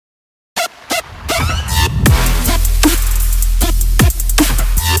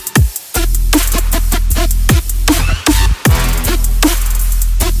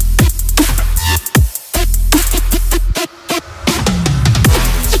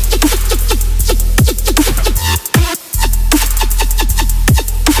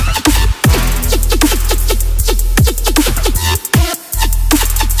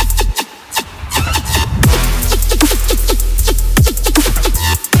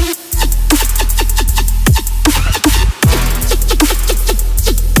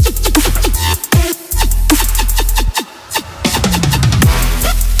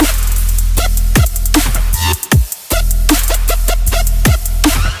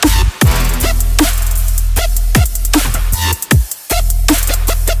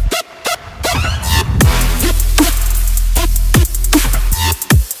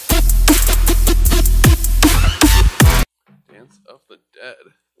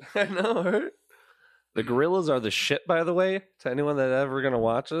I know, right? The gorillas are the shit, by the way. To anyone that ever gonna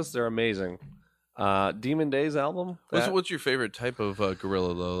watch this, they're amazing. Demon Days album. What's your favorite type of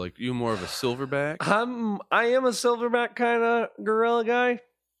gorilla though? Like you more of a silverback? I am a silverback kind of gorilla guy.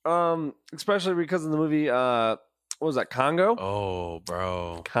 Especially because of the movie. What was that? Congo. Oh,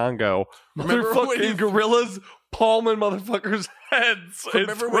 bro. Congo. Remember Motherfucking gorillas palming motherfuckers' heads and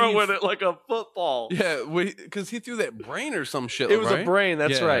Remember when throwing it like a football. Yeah, because he threw that brain or some shit. It was right? a brain.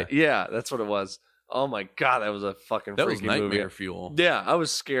 That's Yeah. right. Yeah, that's what it was. Oh my god, that was a fucking That was freaky nightmare movie. fuel. Yeah, I was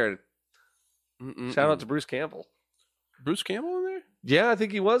scared. Shout out to Bruce Campbell. Bruce Campbell in there? Yeah, I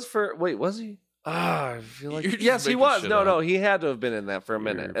think he was for. Wait, was he? I feel You're like just yes, he making was. shit No, up. no, he had to have been in that for a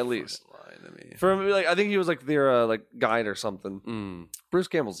minute You're at least. fucking lying to me. For like, I think he was like their like guide or something. Bruce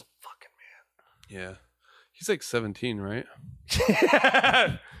Campbell's a fucking Yeah. He's like 17, right?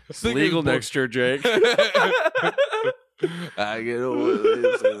 man. It's legal next year, Jake. I get over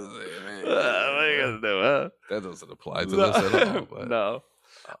this. What are you gonna do, huh? That doesn't apply to this at all. But. No.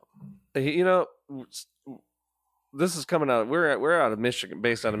 You know, this is coming out. We're out of Michigan,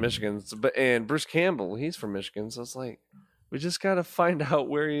 based out of Michigan. And Bruce Campbell, he's from Michigan, so it's like we just gotta find out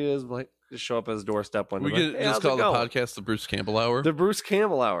where he is. Like, just show up at his doorstep one day. We could Hey, just how's call it the going? podcast the Bruce Campbell Hour. The Bruce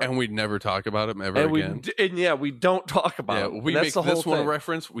Campbell Hour, And we'd never talk about him ever again. We don't talk about Yeah, it. we That's make the whole this one a thing.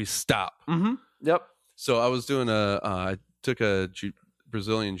 reference, we stop. Mm-hmm. Yep. So I was doing I took a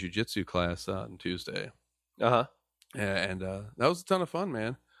Brazilian jiu-jitsu class on Tuesday. Uh-huh. And that was a ton of fun,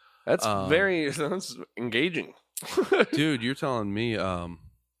 man. That's that's engaging. Dude, you're telling me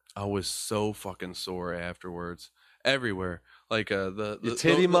I was so fucking sore afterwards. Everywhere. Like the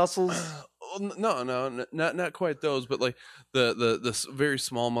titty muscles? No, not quite those, but like the very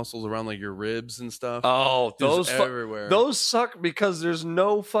small muscles around like your ribs and stuff. Oh, those everywhere. Those suck because there's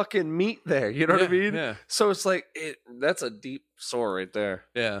no fucking meat there. You know what I mean? Yeah. So it's like that's a deep sore right there.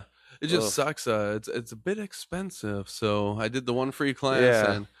 Yeah. It just sucks. It's a bit expensive. So I did the one free class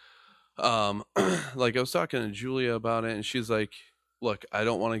and like I was talking to Julia about it and she's like, look, I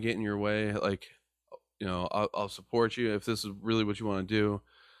don't want to get in your way. Like, you know, I'll support you if this is really what you want to do.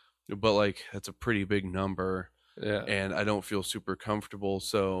 But like, that's a pretty big number. Yeah. And I don't feel super comfortable.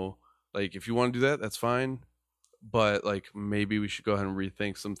 So like, if you want to do that, that's fine. But like, maybe we should go ahead and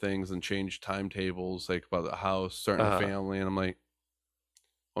rethink some things and change timetables, like about the house, starting a family. And I'm like,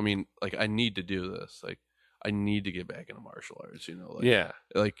 I mean, like, I need to do this. Like, I need to get back into martial arts, you know? Like, yeah.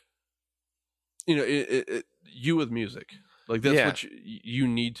 Like, you know, you with music. Like, that's what you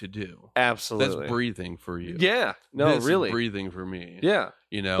need to do. Absolutely. That's breathing for you. Yeah. No, this really. is breathing for me. Yeah.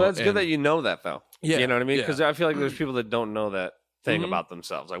 You know? But it's good that you know that, though. Yeah. You know what I mean? Yeah. Because I feel like there's people that don't know that thing about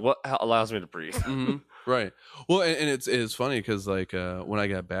themselves. Like, what allows me to breathe? Right. Well, and it's funny because, like, when I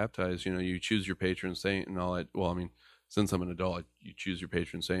got baptized, you know, you choose your patron saint and all that. Well, I mean, since I'm an adult, you choose your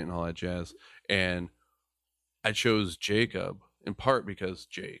patron saint and all that jazz. And I chose Jacob in part because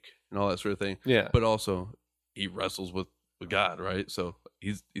Jake and all that sort of thing. Yeah. But also, he wrestles with God, right? So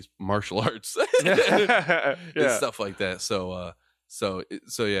he's martial arts Yeah. and stuff like that. So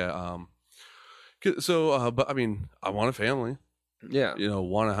yeah. But I mean, I want a family. Yeah. You know,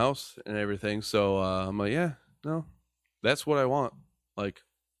 want a house and everything. So I'm like, yeah, no, that's what I want. Like,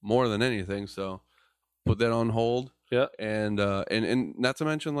 more than anything. So put that on hold. Yeah. And not to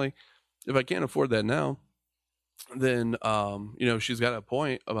mention, like, if I can't afford that now, then you know, she's got a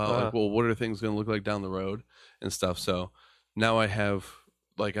point about like, well, what are things going to look like down the road and stuff. So now I have,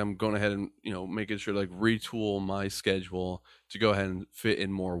 like, I'm going ahead and, you know, making sure, like, retool my schedule to go ahead and fit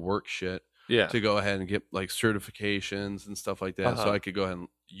in more work shit. Yeah. To go ahead and get like certifications and stuff like that. So I could go ahead and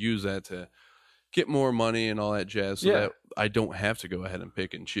use that to get more money and all that jazz so that I don't have to go ahead and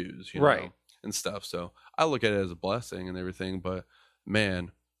pick and choose, you know, and stuff. So I look at it as a blessing and everything, but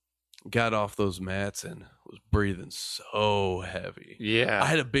man, got off those mats and was breathing so heavy. Yeah. I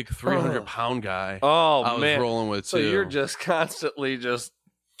had a big 300-pound guy I was rolling with so too. You're just constantly just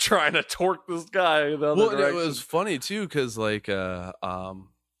trying to torque this guy the other direction. It was funny too, because like I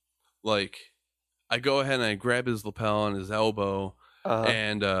go ahead and I grab his lapel on his elbow,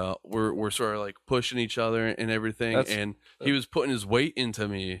 and we're sort of like pushing each other and everything. And he was putting his weight into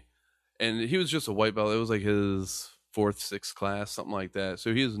me, and he was just a white belt. It was like his 4th, 6th class, something like that.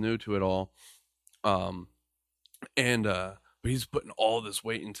 So he was new to it all. But he's putting all this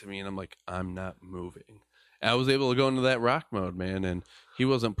weight into me, and I'm like, I'm not moving. And I was able to go into that rock mode, man, and he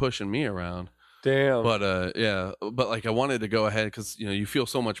wasn't pushing me around. Damn. But but like I wanted to go ahead because, you know, you feel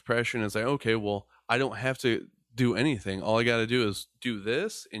so much pressure and it's like, okay, well, I don't have to do anything. All I got to do is do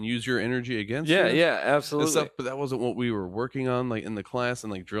this and use your energy against you. Yeah, absolutely. And stuff, but that wasn't what we were working on, like in the class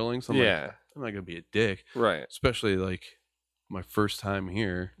and like drilling. So I'm like, I'm not gonna be a dick, right? Especially like my first time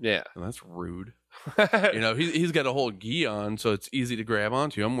here. Yeah. And that's rude. He's got a whole gi on, so it's easy to grab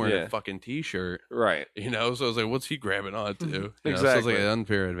onto. I'm wearing a fucking t-shirt. Right. So I was like, what's he grabbing onto? Exactly. So it's like an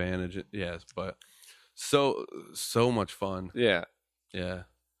unfair advantage. Yes, but so much fun. Yeah. Yeah.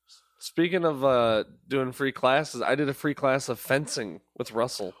 Speaking of doing free classes, I did a free class of fencing with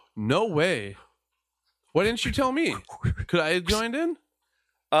Russell. No way. Why didn't you tell me? Could I have joined in?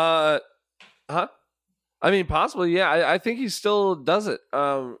 Huh? I mean, possibly, yeah. I think he still does it.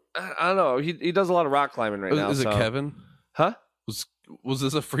 I don't know. He does a lot of rock climbing right now. Is it Kevin? Huh? Was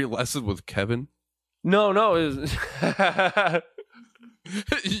this a free lesson with Kevin? No. It was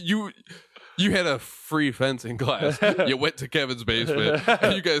You had a free fencing class. You went to Kevin's basement.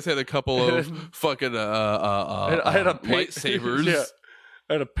 And you guys had a couple of fucking I had a lightsabers. Yeah,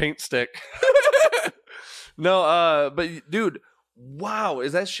 I had a paint stick. No, but dude, wow,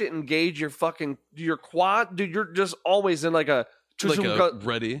 is that shit engage your quad? Dude, you're just always in like a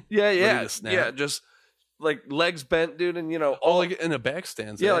ready. Yeah, ready to snap. yeah, just like legs bent, dude, and like in a back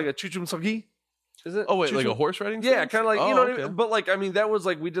stance. Yeah, like a chuchum sogi. Is it? Oh wait, like a horse riding stance? Yeah, kind of like what I mean? But like, I mean, that was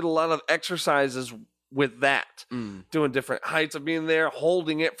like we did a lot of exercises with that, doing different heights of being there,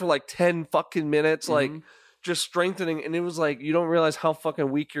 holding it for like 10 fucking minutes, like just strengthening. And it was like you don't realize how fucking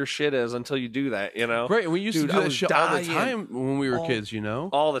weak your shit is until you do that, Right, and we used to do that shit all the time when we were kids,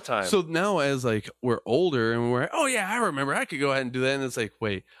 all the time. So now as like we're older and we're I remember I could go ahead and do that, and it's like,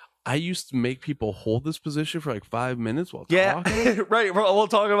 wait, I used to make people hold this position for like 5 minutes while talking. Right. We'll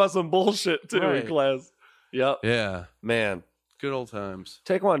talk about some bullshit too in class. Yep. Yeah. Man. Good old times.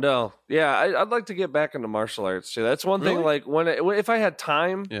 Taekwondo. Yeah, I'd like to get back into martial arts too. That's one thing. Like if I had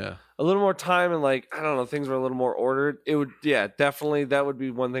time, a little more time, and like I don't know, things were a little more ordered. It would, definitely. That would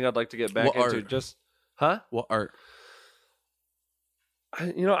be one thing I'd like to get back into. Art? Just, What art?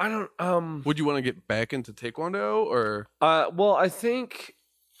 I don't. Would you want to get back into Taekwondo or? Well, I think.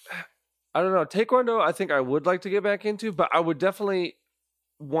 I don't know. Taekwondo, I think I would like to get back into, but I would definitely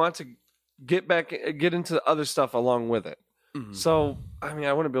want to get into other stuff along with it. Mm-hmm. So, I mean,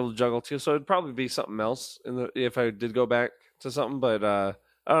 I wouldn't be able to juggle too. So it'd probably be something else if I did go back to something. But I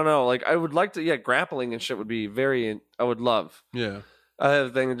don't know. Like I would like to. Grappling and shit would be I would love. Yeah. I have a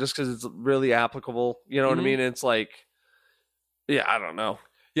thing just because it's really applicable. You know what I mean? It's like, I don't know.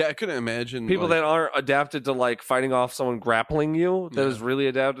 Yeah, I couldn't imagine people that aren't adapted to like fighting off someone grappling you. That is really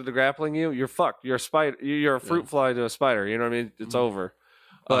adapted to grappling you. You're fucked. You're a spider. You're a fruit fly to a spider. You know what I mean? It's over.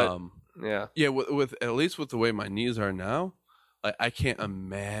 But yeah. With at least with the way my knees are now, I can't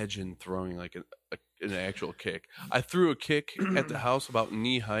imagine throwing like an actual kick. I threw a kick at the house about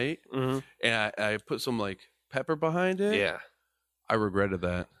knee height, and I put some like pepper behind it. Yeah, I regretted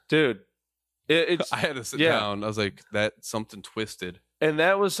that, dude. I had to sit down. I was like, that something twisted. And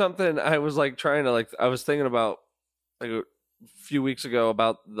that was something I was like trying to I was thinking about like a few weeks ago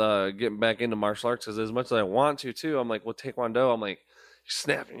about the getting back into martial arts, because as much as I want to too, I'm like, well, Taekwondo, I'm like, you're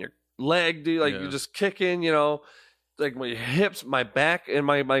snapping your leg, dude, like you're just kicking, like my hips, my back, and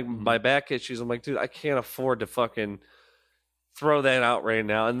my back issues. I'm like, dude, I can't afford to fucking throw that out right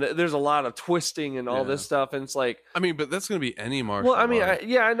now. And there's a lot of twisting and all this stuff, and it's like, I mean, but that's gonna be any martial. Well, I mean, art.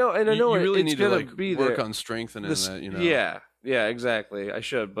 I know, and I know you really it's need gonna to like be work there. on strengthening that. Yeah, exactly. I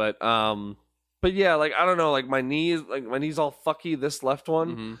should, but yeah, like I don't know, like my knees all fucky. This left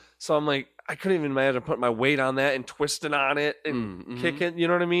one, so I'm like, I couldn't even imagine putting my weight on that and twisting on it and kicking. You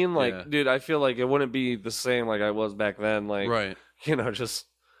know what I mean? Like, dude, I feel like it wouldn't be the same like I was back then. Like, right? Just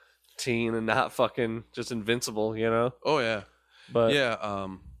teen and not fucking just invincible. Oh yeah, but yeah,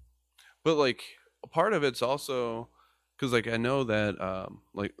 but like a part of it's also because like I know that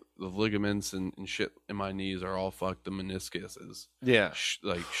like the ligaments and shit in my knees are all fucked. The meniscus is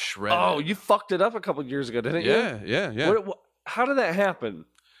like shredded. Oh, you fucked it up a couple years ago, didn't you? Yeah. How did that happen?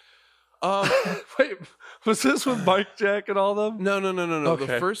 Wait, was this with Mike Jack and all them? No. Okay.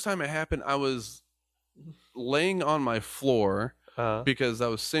 The first time it happened, I was laying on my floor because I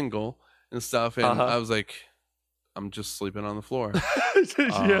was single and stuff, and I was like, I'm just sleeping on the floor.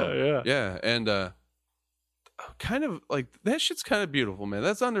 Yeah, and kind of like that shit's kind of beautiful, man.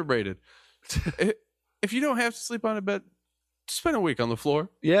 That's underrated. If you don't have to sleep on a bed, spend a week on the floor.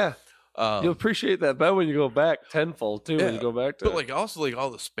 Yeah. You'll appreciate that bed when you go back tenfold too. When you go back to but like also like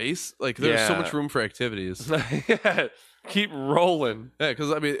all the space, like there's so much room for activities. Keep rolling. Yeah,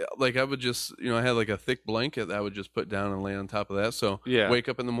 because I mean, like I would just I had like a thick blanket that I would just put down and lay on top of that. So wake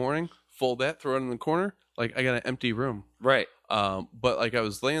up in the morning, fold that, throw it in the corner. Like I got an empty room. Right. But like I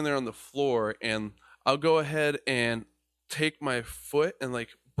was laying there on the floor, and I'll go ahead and take my foot and like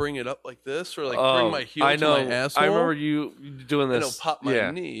bring it up like this, or like bring my heel to my asshole. I remember you doing this. And it'll pop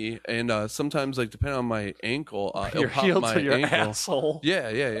my knee, and sometimes, like, depending on my ankle, it'll pop heel my to your ankle. asshole.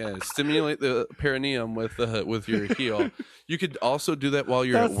 Yeah. Stimulate the perineum with your heel. You could also do that while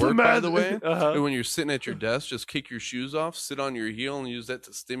you're That's at work, by the way. Uh-huh. When you're sitting at your desk, just kick your shoes off, sit on your heel, and use that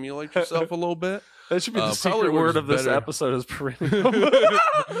to stimulate yourself a little bit. That should be the secret word of this episode is perineum.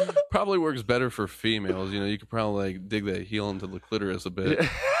 Probably works better for females. You could probably like dig that heel into the clitoris a bit. Yeah.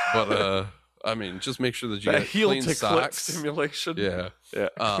 But I mean, just make sure that you get heel clean to socks. Stimulation. Yeah.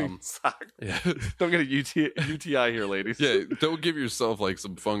 Clean sock. Yeah. Don't get a UTI here, ladies. Yeah. Don't give yourself like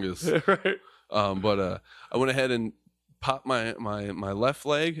some fungus. Right. But I went ahead and popped my left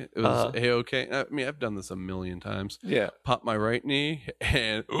leg. It was A-okay. I mean, I've done this a million times. Yeah. Popped my right knee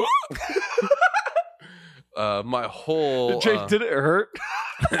and my whole Jake, did it hurt?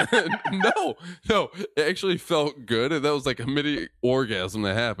 No, it actually felt good, and that was like a mini orgasm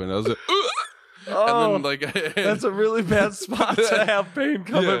that happened. I was like, oh, and then like that's a really bad spot to have pain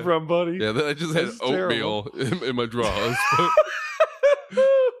coming from, buddy. Yeah, then I just had oatmeal in my drawers.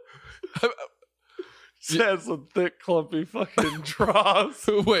 Had some thick, clumpy fucking drawers.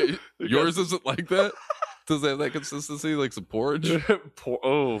 Wait, yours isn't like that? Does it have that consistency, like some porridge?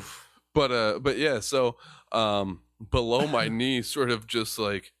 But yeah, so below my knee, sort of just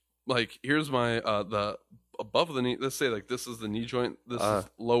like here's my the above the knee. Let's say like this is the knee joint. This is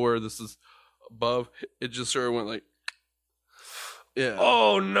lower. This is above. It just sort of went like, yeah.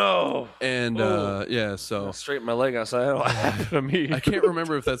 Oh no. And yeah, so straighten my leg outside. What happened to me? I can't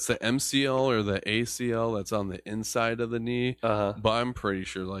remember if that's the MCL or the ACL that's on the inside of the knee, but I'm pretty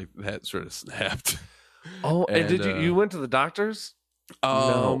sure like that sort of snapped. Oh, and did you went to the doctors?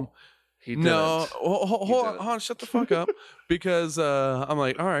 No. He didn't. No, hold on, shut the fuck up. Because I'm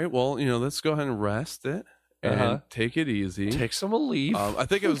like, all right, well, let's go ahead and rest it and take it easy. Take some Aleve. I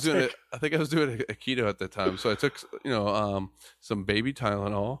think I was doing it. I think I was doing a keto at the time, so I took some baby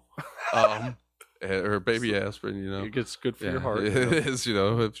Tylenol, or baby aspirin. It gets good for your heart. It is, if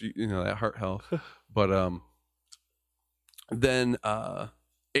that heart health. But then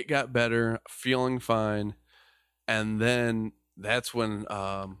it got better, feeling fine, and then that's when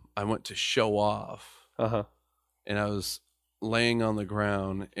I went to show off, and I was laying on the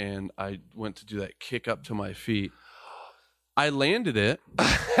ground, and I went to do that kick up to my feet. I landed it,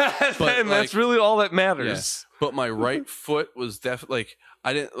 and that's really all that matters. Yeah, but my right foot was definitely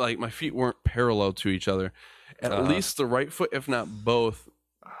I didn't my feet weren't parallel to each other. At least the right foot, if not both,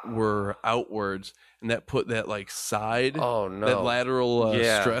 were outwards, and that put that side, that lateral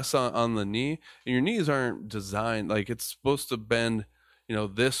stress on the knee. And your knees aren't designed it's supposed to bend,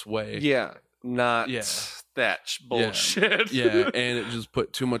 this way. Yeah, not that bullshit. Yeah, and it just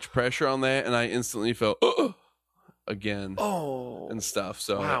put too much pressure on that, and I instantly felt again, and stuff.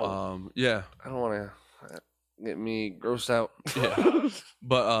 So, yeah, I don't want to get me grossed out. Yeah,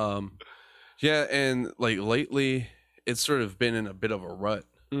 but yeah, and lately it's sort of been in a bit of a rut.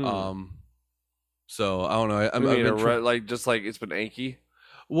 So I don't know. I mean, a rut, just it's been achy.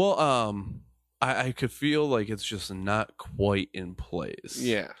 Well, I could feel it's just not quite in place.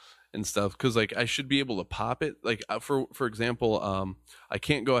 Yeah. And stuff, because I should be able to pop it. For example, I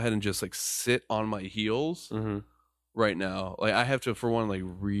can't go ahead and just sit on my heels right now. I have to, for one,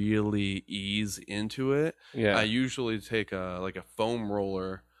 really ease into it. Yeah. I usually take a foam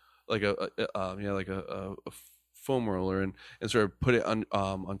roller, a foam roller, and sort of put it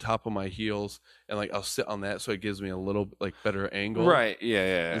on top of my heels, and I'll sit on that, so it gives me a little better angle. Right.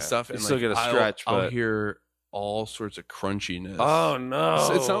 Yeah. And stuff. You and still get a stretch, I'll hear all sorts of crunchiness. Oh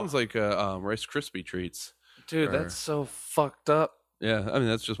no! It sounds like Rice Krispie treats, dude. That's so fucked up. Yeah, I mean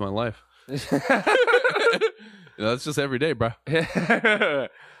that's just my life. That's just every day, bro.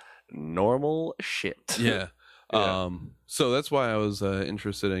 Normal shit. Yeah. So that's why I was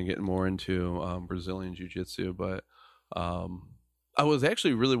interested in getting more into Brazilian jiu-jitsu, but I was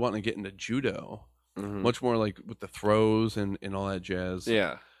actually really wanting to get into judo, much more with the throws and all that jazz.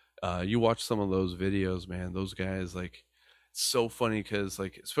 Yeah. You watch some of those videos, man. Those guys, it's so funny because,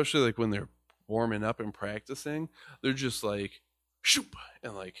 especially when they're warming up and practicing, they're just shoop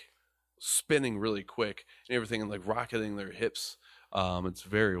and spinning really quick and everything, and rocketing their hips. It's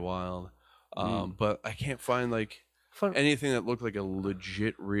very wild. But I can't find anything that looked like a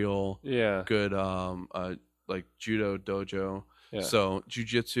legit, real, good judo dojo. Yeah. So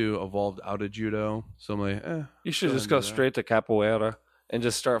jiu-jitsu evolved out of judo. So I'm you should just go straight to capoeira. And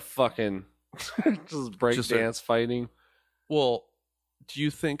just start fucking just break dance fighting. Well, do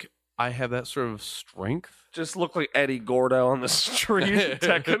you think I have that sort of strength? Just look like Eddie Gordo on the street,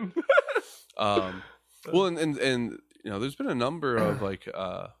 Tekken. Well, and there's been a number of like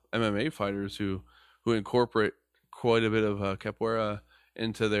MMA fighters who incorporate quite a bit of capoeira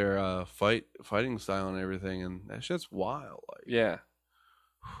into their fighting style and everything, and that shit's wild. Like, yeah,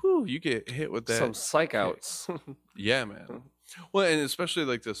 whew, you get hit with that. Some psych outs. Yeah, man. Well, and especially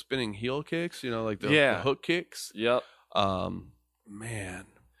like the spinning heel kicks, like the hook kicks. Yep. Man.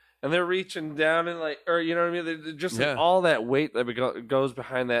 And they're reaching down and or you know what I mean? They're just like all that weight that goes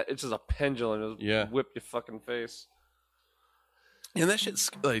behind that. It's just a pendulum. It'll whip your fucking face. And that shit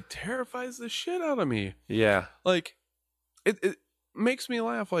like terrifies the shit out of me. Yeah. Like, it makes me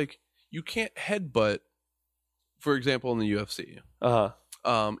laugh. Like, you can't headbutt, for example, in the UFC.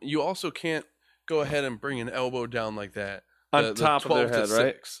 You also can't go ahead and bring an elbow down like that. On top of their head,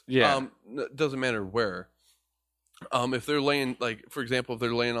 right? Yeah. Doesn't matter where. If they're laying, like, for example, if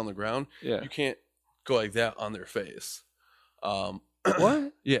they're laying on the ground, you can't go like that on their face.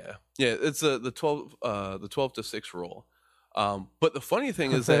 What? Yeah. It's the 12 to 6 rule. But the funny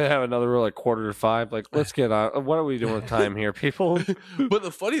thing is that they have another rule like 4:45. Like, let's get on. What are we doing with time here, people? But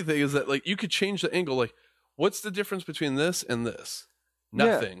the funny thing is that, like, you could change the angle. Like, what's the difference between this and this?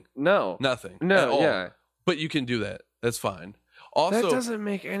 Nothing. Yeah. No. Nothing. No. At all. Yeah. But you can do that. That's fine. Also, that doesn't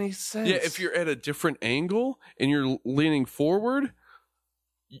make any sense. Yeah, if you're at a different angle and you're leaning forward,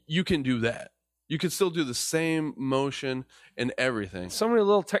 you can do that. You can still do the same motion and everything. So many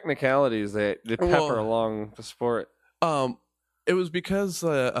little technicalities that they pepper along the sport. It was because,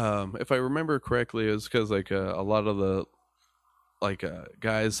 if I remember correctly, it was because like a lot of the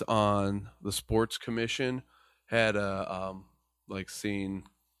guys on the sports commission had like seen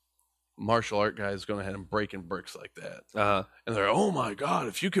martial art guys going ahead and breaking bricks like that. And they're, oh my God,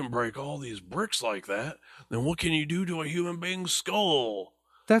 if you can break all these bricks like that, then what can you do to a human being's skull?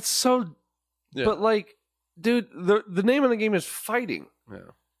 That's so... Yeah. But like, dude, the name of the game is fighting.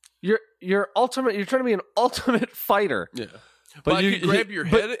 Yeah. You're ultimate. You're trying to be an ultimate fighter. Yeah. But I could grab your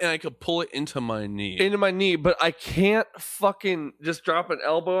head and I could pull it into my knee. Into my knee, but I can't fucking just drop an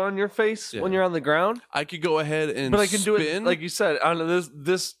elbow on your face when you're on the ground. I could go ahead and I can do it, like you said, on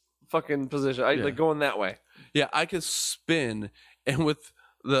this fucking position. Like going that way. Yeah, I could spin, and with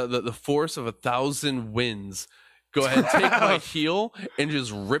the force of 1,000 winds, go ahead and take my heel and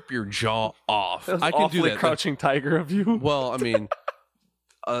just rip your jaw off. I can do that. Crouching Tiger of you. Well, I mean,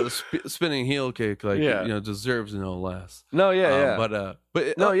 spinning heel kick, deserves no less. No, yeah.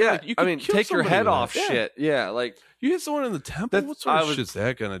 But no, yeah. Like, you I mean, take your head off, shit. Yeah, like you hit someone in the temple. What sort of shit's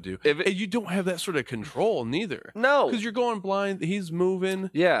that gonna do? And you don't have that sort of control, neither. No, because you're going blind. He's moving.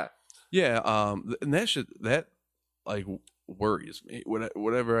 Yeah. And that like worries me.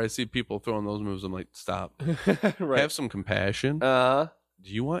 Whenever I see people throwing those moves, I'm like, stop. Right. Have some compassion. Do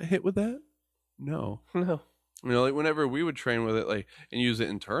you want hit with that? No. Like whenever we would train with it, like, and use it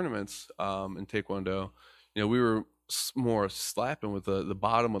in tournaments, in Taekwondo, we were more slapping with the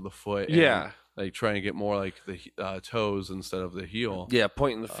bottom of the foot. And, like trying to get more like the toes instead of the heel. Yeah,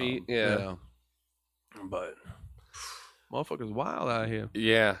 pointing the feet. But motherfuckers wild out here.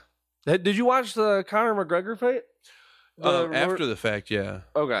 Yeah. Did you watch the Conor McGregor fight? After the fact, yeah.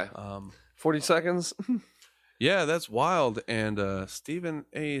 Okay. 40 seconds. Yeah, that's wild. And Stephen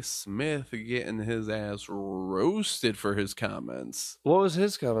A. Smith getting his ass roasted for his comments. What was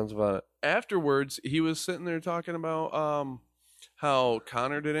his comments about it? Afterwards, he was sitting there talking about how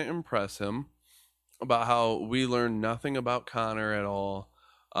Conor didn't impress him, about how we learned nothing about Conor at all,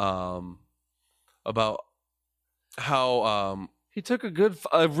 about how he took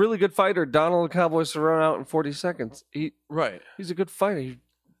a really good fighter, Donald Cowboy Cerrone, out in 40 seconds. He's a good fighter.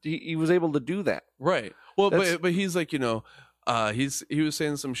 He was able to do that. Right. Well, but he's like, he was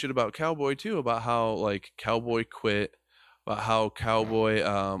saying some shit about Cowboy too, about how like Cowboy quit, about how Cowboy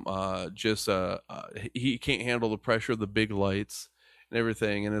he can't handle the pressure of the big lights and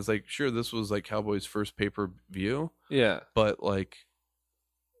everything. And it's like, sure, this was like Cowboy's first pay-per-view. Yeah. But like,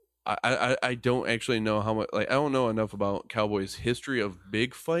 I don't actually know how much, like, I don't know enough about Cowboy's history of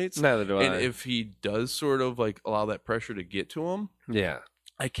big fights. Neither do I. And if he does sort of like allow that pressure to get to him. Yeah.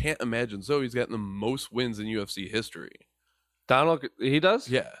 I can't imagine. So he's gotten the most wins in UFC history. Donald, he does?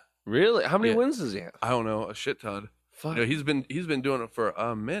 Yeah. Really? How many wins does he have? I don't know, a shit ton. Fuck. He's been doing it for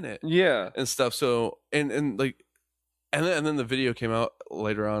a minute. Yeah. And stuff. So and then the video came out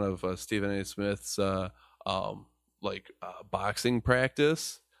later on of Stephen A. Smith's boxing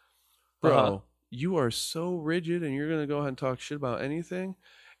practice. Bro, you are so rigid, and you're gonna go ahead and talk shit about anything.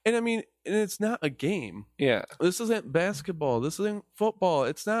 And I mean, and it's not a game. Yeah. This isn't basketball. This isn't football.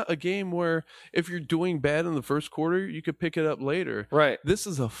 It's not a game where if you're doing bad in the first quarter, you could pick it up later. Right. This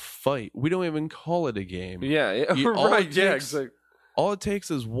is a fight. We don't even call it a game. Yeah. Right. Yeah. Exactly. All it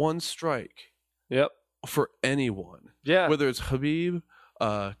takes is one strike. Yep. for anyone. Yeah. Whether it's Khabib,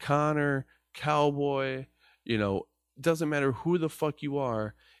 Conor, Cowboy, doesn't matter who the fuck you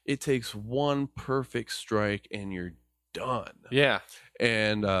are. It takes one perfect strike and you're done. Yeah.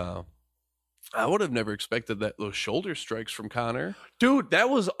 And I would have never expected those shoulder strikes from Conor. Dude, that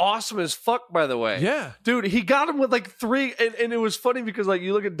was awesome as fuck, by the way. Yeah. Dude, he got him with like 3, and it was funny because like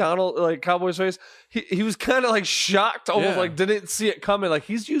you look at Donald, like Cowboy's face, he was kind of like shocked, almost like didn't see it coming. Like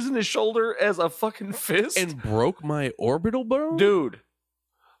he's using his shoulder as a fucking fist. And broke my orbital bone? Dude.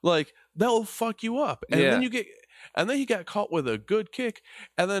 Like, that'll fuck you up. And then he got caught with a good kick,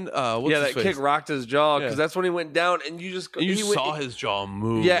 and then that kick rocked his jaw because that's when he went down, and you saw his jaw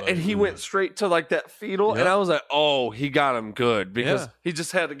move. Yeah, and he went straight to like that fetal, and I was like, oh, he got him good because he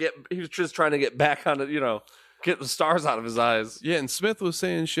just had to he was just trying to get back on it, get the stars out of his eyes. Yeah, and Smith was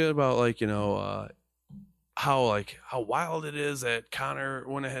saying shit about like how wild it is that Conor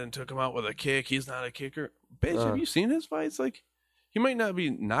went ahead and took him out with a kick. He's not a kicker, bitch. Have you seen his fights? Like, he might not be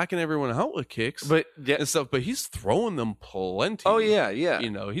knocking everyone out with kicks and stuff, but he's throwing them plenty. Oh, yeah, yeah.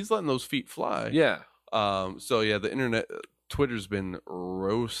 He's letting those feet fly. Yeah. So, yeah, the internet, Twitter's been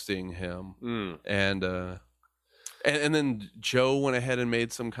roasting him. And then Joe went ahead and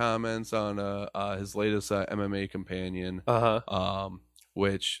made some comments on his latest MMA companion,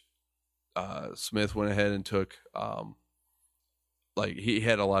 which Smith went ahead and took, he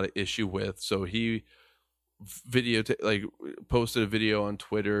had a lot of issue with. So he posted a video on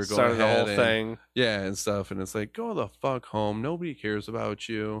Twitter, started the whole thing, and stuff, and it's like, go the fuck home. Nobody cares about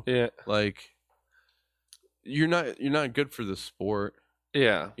you. Yeah, like you're not good for the sport.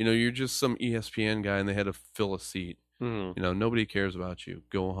 Yeah, you're just some ESPN guy, and they had to fill a seat. Nobody cares about you.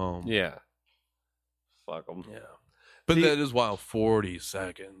 Go home. Yeah, fuck them. Yeah, but that is wild. 40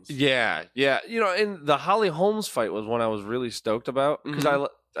 seconds. Yeah. And the Holly Holmes fight was one I was really stoked about because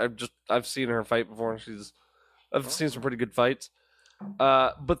I've seen her fight before, and I've seen some pretty good fights.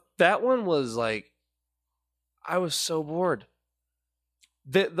 But that one was like, I was so bored.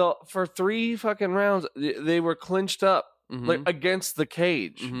 For 3 fucking rounds, they were clinched up like against the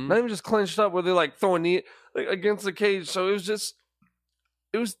cage. Not even just clinched up where they're like throwing knee like against the cage. So it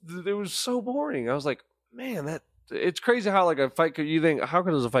was so boring. I was like, man, it's crazy how like a fight could, you think, how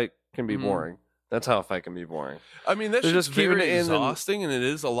could a fight can be boring? That's how a fight can be boring. I mean, that's just very exhausting, and it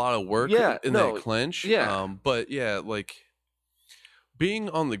is a lot of work in that clinch. Yeah. But yeah, like being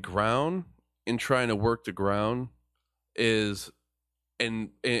on the ground and trying to work the ground is,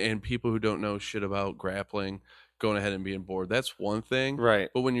 and people who don't know shit about grappling going ahead and being bored, that's one thing. Right.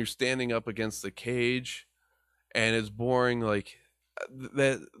 But when you're standing up against the cage and it's boring, like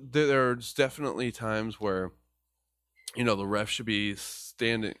that, there's definitely times where, the ref should be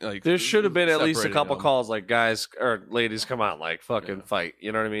standing. Like, there should have been at least a couple calls, like, guys or ladies, come on, like, fucking fight.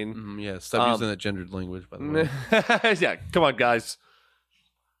 You know what I mean? Yeah. Stop using that gendered language, by the way. Yeah. Come on, guys.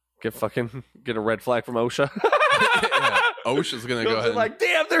 Get a red flag from OSHA. OSHA's gonna go ahead. Like,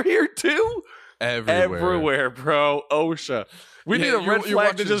 damn, they're here too. Everywhere, bro. OSHA. We need a red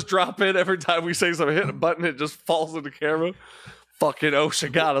flag to just drop in every time we say something. Hit a button, it just falls in the camera. Fucking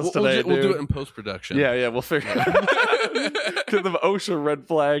OSHA got us today. We'll do it in post-production. Yeah, we'll figure it out. Get them OSHA red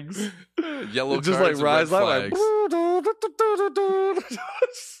flags. Yellow just cards like rise up. Like,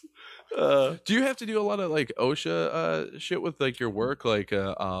 do you have to do a lot of like OSHA shit with like your work, like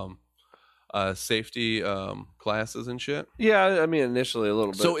safety classes and shit? Yeah, I mean initially a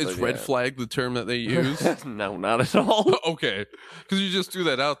little bit. So is red flag the term that they use? No, not at all. Okay, because you just threw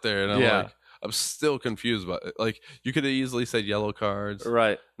that out there, and I'm like, I'm still confused about it. Like, you could have easily said yellow cards,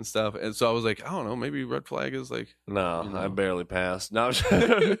 right, and stuff. And so I was like, I don't know, maybe red flag is like, no, I barely passed. No,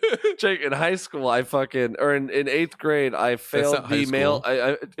 Jake, in high school, in 8th grade, I failed the male.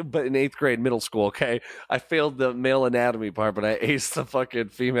 But in 8th grade, middle school, okay, I failed the male anatomy part, but I aced the fucking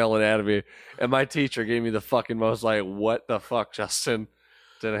female anatomy. And my teacher gave me the fucking most like, what the fuck, Justin?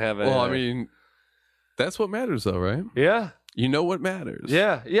 Didn't have any. Well, I mean, that's what matters, though, right? Yeah. You know what matters.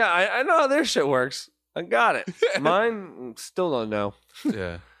 Yeah, I know how their shit works. I got it. Mine, still don't know.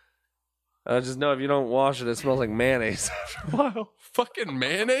 Yeah. I just know if you don't wash it, it smells like mayonnaise after a while. Fucking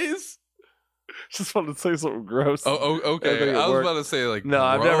mayonnaise? Just wanted to say something gross. Oh, okay. I was about to say, like, no,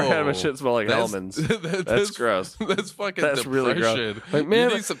 I've never had my shit smell like Hellman's. That's gross. That's fucking That's depression. really gross. Like, man,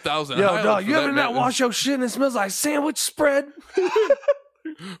 you need some thousand. Yo, dog, you ever not wash your shit and it smells like sandwich spread?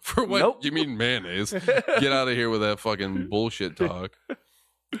 For what? Nope. You mean mayonnaise? Get out of here with that fucking bullshit talk.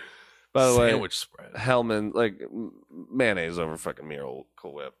 By the way, sandwich spread. Hellman, like mayonnaise over fucking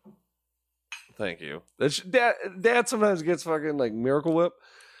Miracle Whip. Thank you. Dad sometimes gets fucking like Miracle Whip,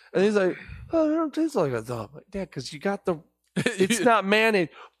 and he's like, "Oh, it don't taste like I thought." I'm like, Dad, because you got the. It's not mayonnaise,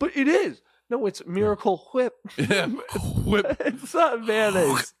 but it is. No, it's Miracle Whip. Yeah, whip. It's not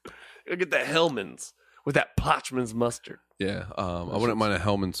mayonnaise. You'll get the Hellman's with that Plotchman's mustard. Yeah, I wouldn't mind a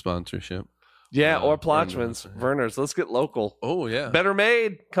Hellman sponsorship. Yeah, or Plotchman's. Werner's. Let's get local. Oh, yeah. Better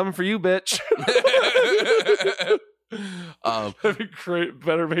Made. Coming for you, bitch. That'd be great.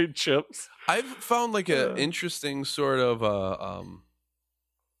 Better Made chips. I've found like an interesting sort of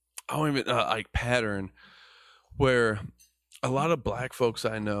like pattern where a lot of black folks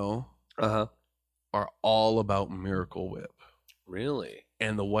I know are all about Miracle Whip. Really?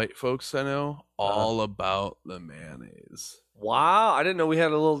 And the white folks I know all about the mayonnaise. Wow, I didn't know we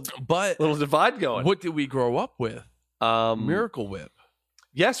had a little divide going. What did we grow up with? Miracle Whip.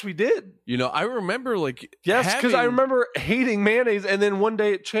 Yes, we did. You know, I remember because I remember hating mayonnaise, and then one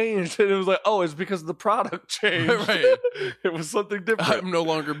day it changed, and it was like, oh, it's because the product changed. Right. It was something different. I'm no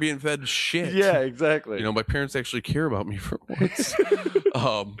longer being fed shit. Yeah, exactly. You know, my parents actually care about me for once.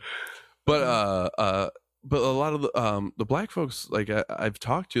 But a lot of the black folks like I've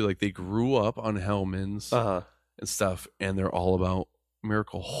talked to, like they grew up on Hellman's and stuff, and they're all about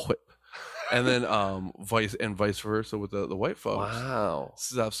Miracle Whip. And then vice versa with the white folks. Wow.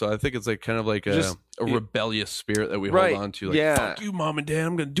 Stuff. So I think it's like kind of like a rebellious spirit that we hold on to. Like, fuck you, mom and dad.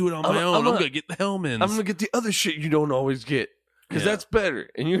 I'm going to do it on my own. I'm going to get the Hellmans. I'm going to get the other shit you don't always get. Because that's better.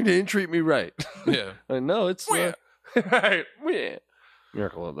 And you didn't treat me right. Yeah. I know. It's right. Yeah.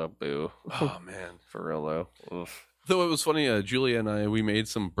 Miracle of the Boo. Oh, man. For real, though. Oof. Though it was funny, Julia and we made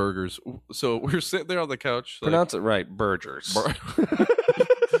some burgers. So we were sitting there on the couch. Pronounce it right. Burgers.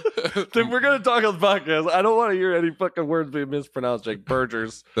 Then we're going to talk on the podcast. I don't want to hear any fucking words being mispronounced, like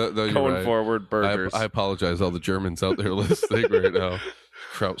burgers. Going forward, burgers. I apologize, all the Germans out there listening right now.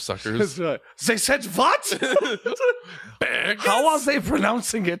 Kraut suckers. They said what? How are they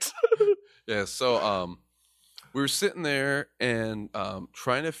pronouncing it? Yeah, so we were sitting there and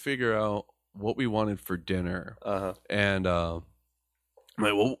trying to figure out what we wanted for dinner. And I'm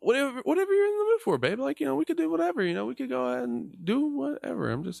like, well, whatever you're in the mood for, babe. Like, you know, we could do whatever. You know, we could go ahead and do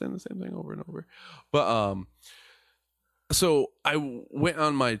whatever. I'm just saying the same thing over and over. But so I went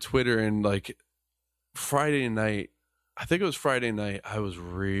on my Twitter and like Friday night, I think it was Friday night, I was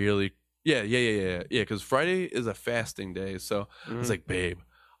really because Friday is a fasting day. So I was like, babe,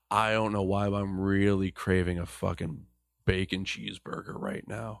 I don't know why, but I'm really craving a fucking bacon cheeseburger right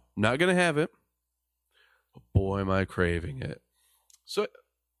now. Not gonna have it, but boy, am I craving it. So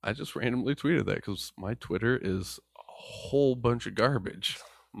I just randomly tweeted that because my Twitter is a whole bunch of garbage.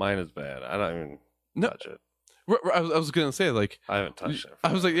 Mine is bad. I don't even touch it. I was gonna say, like, I haven't touched it.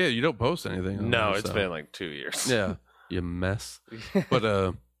 I was like, yeah, you don't post anything. No, it's been like 2 years. Yeah, you mess.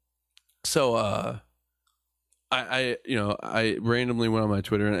 But so I randomly went on my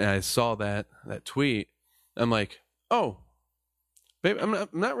Twitter and I saw that tweet. I'm like, oh, babe, I'm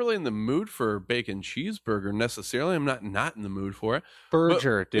not really in the mood for a bacon cheeseburger necessarily. I'm not in the mood for it.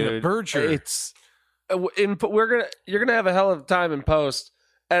 Burger, dude. Burger. It's you're gonna have a hell of a time in post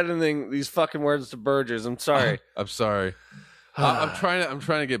editing these fucking words to burgers. I'm sorry. I'm sorry. I'm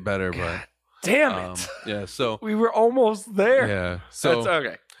trying to get better, but damn it. Yeah. So we were almost there. Yeah. So that's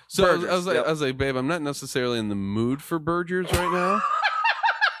okay. So burgers, I was like, babe, I'm not necessarily in the mood for burgers right now. I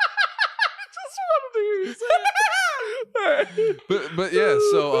just wanted to hear you say it. But yeah,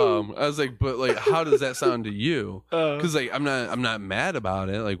 so I was like, but like, how does that sound to you? Because like, I'm not mad about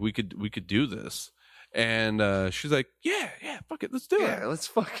it. Like, we could do this. And she's like, yeah, fuck it, let's do it. Yeah, let's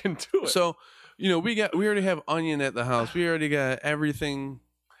fucking do it. So, you know, we already have onion at the house. We already got everything.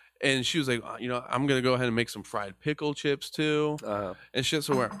 And she was like, you know, I'm gonna go ahead and make some fried pickle chips too, and shit.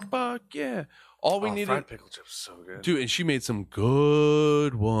 So we're fuck yeah. All we needed, fried pickle chips, so good, dude. And she made some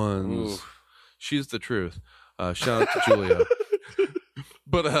good ones. Ooh. She's the truth. Shout out to Julia.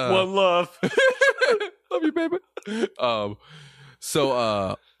 But one love, love you, baby.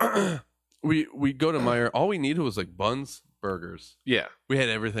 So we go to Meijer. All we needed was like buns, burgers. Yeah, we had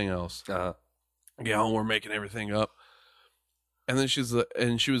everything else. Yeah, and we're making everything up. And then she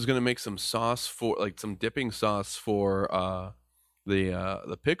was gonna make some sauce for like some dipping sauce for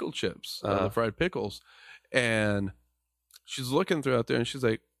the pickle chips, the fried pickles. And she's looking through out there and she's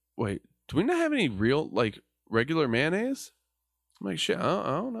like, "Wait, do we not have any real like regular mayonnaise?" I'm like, "Shit, I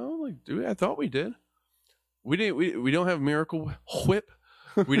don't know. Like, do we? I thought we did. We didn't. We don't have Miracle Whip.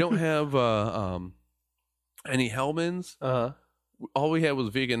 We don't have any Hellmann's. All we had was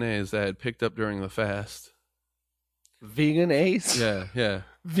Vegan-A's that I had picked up during the fast." Vegan Ace? Yeah.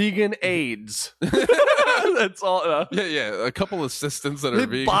 vegan aids. That's all. Yeah. A couple assistants that are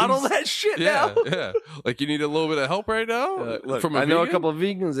They vegans. bottle that shit now. Yeah. Like you need a little bit of help right now. Look, from I know a vegan? couple of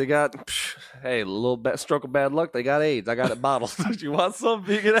vegans. They got, hey, a little stroke of bad luck. They got AIDS. I got it bottled. You want some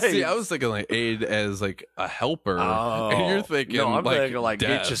vegan AIDS? See, I was thinking like aid as like a helper, and you're thinking no, I'm like thinking like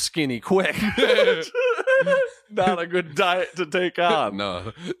death. get you skinny quick. Not a good diet to take on.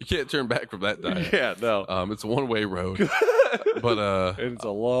 No, you can't turn back from that diet. Yeah, no. It's a one-way road. But it's a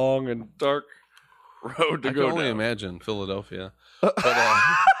long and dark road to I go can only down. imagine Philadelphia. But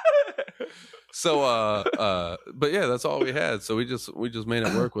but yeah, that's all we had. So we just made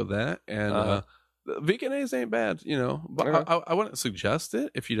it work with that, and vegan A's ain't bad, you know. But I wouldn't suggest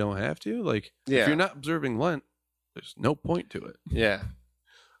it if you don't have to. Like, if you're not observing Lent, there's no point to it. Yeah,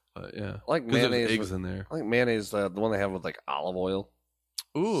 yeah, I like 'cause there's mayonnaise eggs in there. I like mayonnaise, the one they have with like olive oil.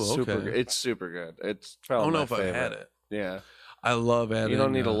 Ooh, Super okay. good. It's super good. It's I probably don't know my if favorite. I've had it. Yeah, I love adding. you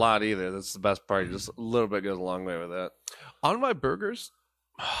don't need a lot either. That's the best part. Just a little bit goes a long way with that. On my burgers.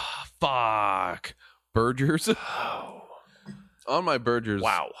 Fuck. Burgers. Oh, On my burgers.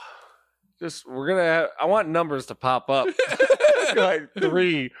 wow. Just we're gonna. I want numbers to pop up. Like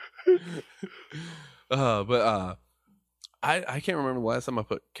 3. But I can't remember the last time I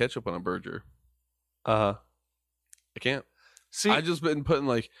put ketchup on a burger. I can't. See, I just been putting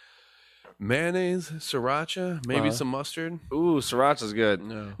like mayonnaise, sriracha, maybe some mustard. ooh, sriracha's good.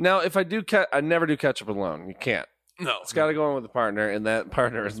 No, Now, if I do, I never do ketchup alone. You can't. no, It's got to go in with a partner, and that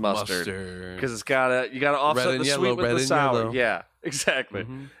partner is mustard. Because you gotta offset Red and the yellow, sweet with red the and sour. yellow. Yeah, exactly.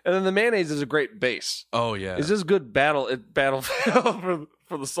 Mhm. And then the mayonnaise is a great base. Oh yeah, It's just good battlefield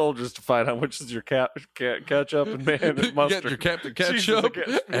for the soldiers to find out which is your ketchup and mayonnaise you mustard. got your Captain Jesus, Ketchup,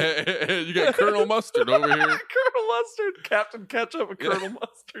 I you got Colonel Mustard over here. Colonel Mustard, Captain Ketchup, and Colonel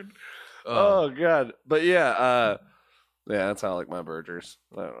Mustard. Oh. Oh god, but yeah, that's how I like my burgers.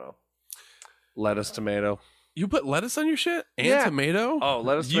 I don't know, lettuce, tomato. You put lettuce on your shit and Yeah. tomato? Oh,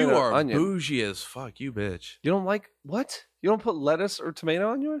 lettuce, You tomato, are onion. bougie as fuck, you bitch. You don't like what? You don't put lettuce or tomato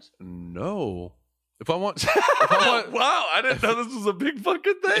on yours? No. If I want, Wow, I didn't know this was a big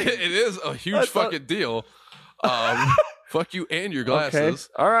fucking thing. it is a huge I thought- fucking deal. Fuck you and your Okay. glasses.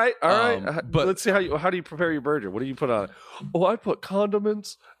 All right. but- let's see how do you prepare your burger? What do you put on it? Oh, I put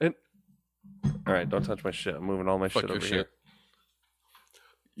condiments and. All right, don't touch my shit. I'm moving all my Fuck shit your over shit. here.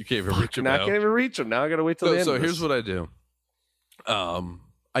 You can't even reach them Now I now. can't even reach them. Now I got to wait till the end. So of here's this. what I do.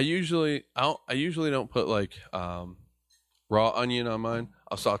 I usually don't put like raw onion on mine.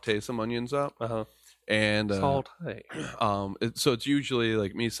 I'll saute some onions up and Salt. Hey. so it's usually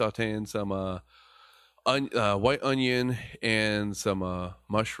like me sauteing some white onion and some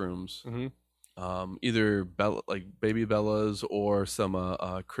mushrooms. Mm-hmm. Either like baby bellas or some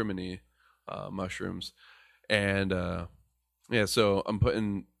criminy mushrooms, and yeah. So I'm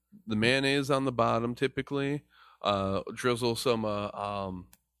putting the mayonnaise on the bottom typically. Drizzle some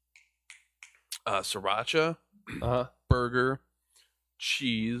sriracha, burger,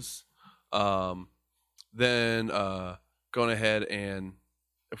 cheese. Then going ahead and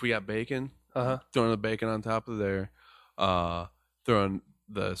if we got bacon, throwing the bacon on top of there. Throwing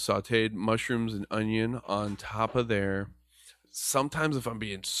the sauteed mushrooms and onion on top of there. Sometimes if I'm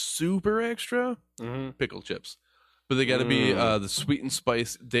being super extra, pickle chips. But they got to be the sweet and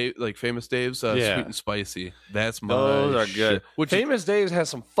spice, Dave, like Famous Dave's sweet and spicy. That's my Those are good. shit. Famous Dave's has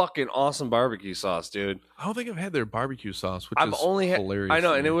some fucking awesome barbecue sauce, dude. I don't think I've had their barbecue sauce, which I've is only had. hilarious. I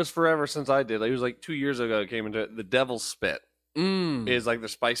know, to and me. it was forever since I did. Like, it was like 2 years ago. It came into it. The Devil's Spit is like the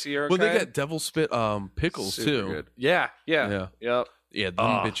spicier. Well, they kind. got devil spit pickles Super too. good. Yeah. Yep. Yeah, them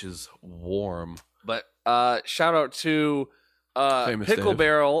bitches warm. But shout out to Famous Pickle Dave.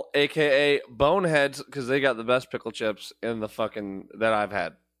 Barrel, aka Boneheads, because they got the best pickle chips in the fucking that I've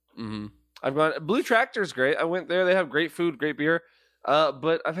had. Mm-hmm. I've gone. Blue Tractor's great. I went there. They have great food, great beer.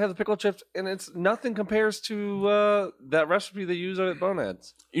 But I've had the pickle chips, and it's nothing compares to that recipe they use at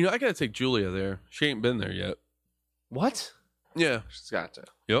Boneheads. You know, I gotta take Julia there. She ain't been there yet. What? Yeah. She's got to.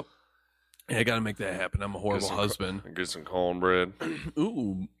 Yep. Yeah, I gotta make that happen. I'm a horrible husband. Get some cornbread.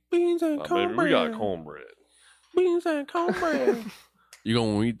 Ooh, beans and cornbread. Baby, we got cornbread. Beans and cornbread. You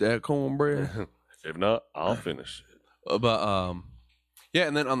gonna eat that cornbread? If not, I'll finish it. But yeah,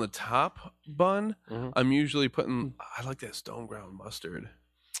 and then on the top bun, I'm usually putting. I like that stone ground mustard.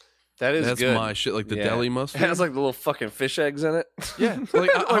 That's good. My shit, like the deli mustard. It has like the little fucking fish eggs in it. Yeah,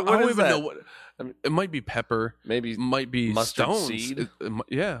 like I What don't is even that? know what. It might be pepper. Maybe It might be mustard stones. seed?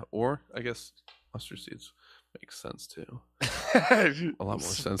 Yeah, or I guess mustard seeds makes sense too. A lot more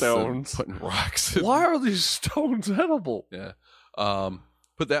sense than putting rocks. Why are these stones edible? Yeah.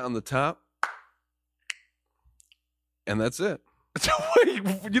 Put that on the top, and that's it. Wait,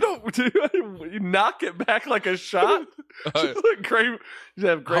 you knock it back like a shot? Just like grape, you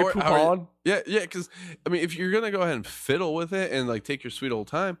have grape poupon? Yeah, because, I mean, if you're going to go ahead and fiddle with it and, like, take your sweet old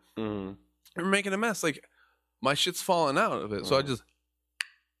time, you're making a mess. Like, my shit's falling out of it, so I just...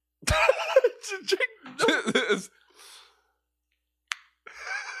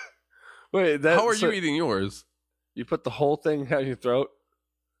 Wait, how are you eating yours? You put the whole thing down your throat?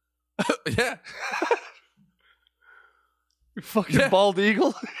 Yeah. You fucking bald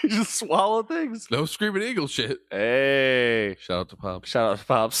eagle? You just swallow things? No screaming eagle shit. Hey. Shout out to Pops. Shout out to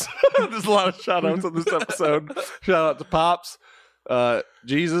Pops. There's a lot of shout outs on this episode. Shout out to Pops.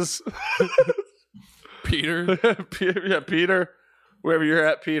 Jesus. Peter. Peter. Wherever you're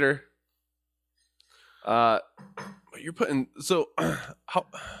at, Peter. You're putting... So, how...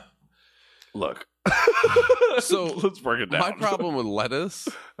 Look. So, let's break it down. My problem with lettuce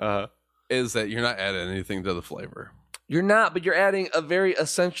is that you're not adding anything to the flavor. You're not, but you're adding a very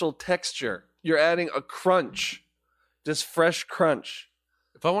essential texture. You're adding a crunch. Just fresh crunch.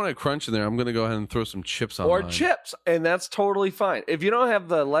 If I want a crunch in there, I'm going to go ahead and throw some chips on Or mine. chips, and that's totally fine. If you don't have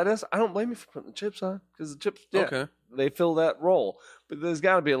the lettuce, I don't blame you for putting the chips on, because the chips, they fill that role. But there's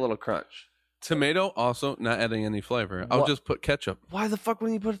got to be a little crunch. Tomato, also not adding any flavor. I'll just put ketchup. Why the fuck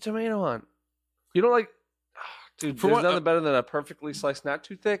wouldn't you put a tomato on? You don't like... Dude, there's nothing better than a perfectly sliced, not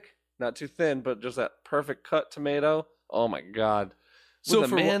too thick, not too thin, but just that perfect cut tomato. Oh my God. With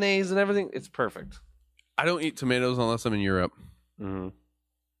the mayonnaise and everything, it's perfect. I don't eat tomatoes unless I'm in Europe. Mm-hmm.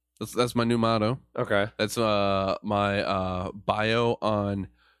 That's my new motto. Okay. That's my bio on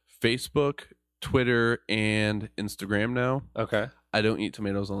Facebook, Twitter, and Instagram now. Okay. I don't eat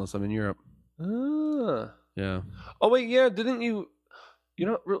tomatoes unless I'm in Europe. Yeah. Oh, wait, yeah, didn't you... You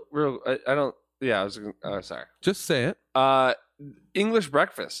know, I don't... Yeah, I was... sorry. Just say it. English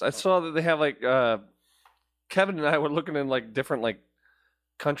breakfast. I saw that they have, like... Kevin and I were looking in, like, different, like,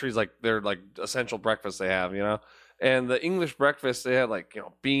 countries, like, their, like, essential breakfast they have, you know? And the English breakfast, they had, like, you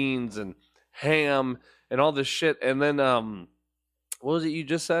know, beans and ham and all this shit. And then, what was it you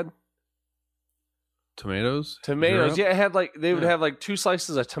just said? Tomatoes? Tomatoes. Yeah, it had, like, they would have, like, 2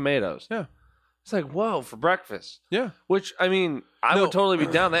 slices of tomatoes. Yeah. It's like, whoa, for breakfast. Yeah. Which, I mean, I would totally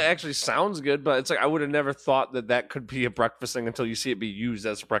be down. That actually sounds good, but it's like I would have never thought that that could be a breakfast thing until you see it be used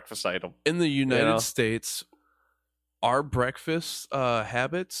as a breakfast item. In the United States, our breakfast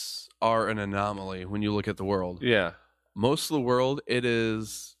habits are an anomaly when you look at the world. Yeah. Most of the world, it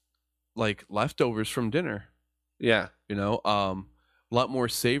is like leftovers from dinner. Yeah. You know, a lot more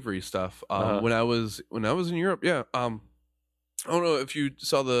savory stuff. When I was in Europe, I don't know if you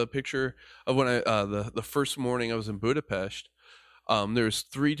saw the picture of when the first morning I was in Budapest. There's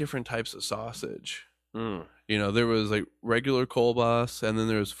 3 different types of sausage. You know, there was like regular kolbas, and then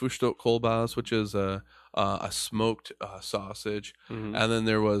there's Frühstück kolbas, which is a smoked sausage, and then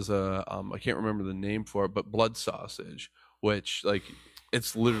there was I can't remember the name for it, but blood sausage, which like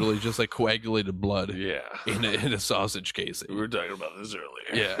it's literally just like coagulated blood. In a sausage casing. We were talking about this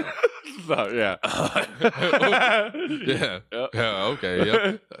earlier. Yeah. Okay.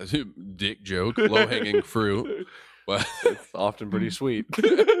 Yep. Dick joke. Low hanging fruit. But it's often pretty sweet.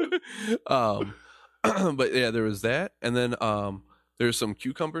 But yeah, there was that, and then there's some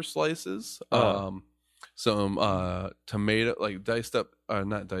cucumber slices, some tomato, like diced up,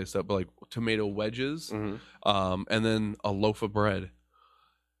 not diced up, but like tomato wedges, and then a loaf of bread,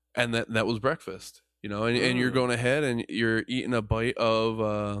 and that was breakfast. You know, and you're going ahead and you're eating a bite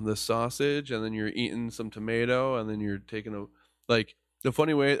of the sausage, and then you're eating some tomato, and then you're taking like the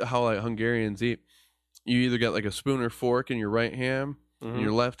funny way how like Hungarians eat. You either get like a spoon or fork in your right hand, in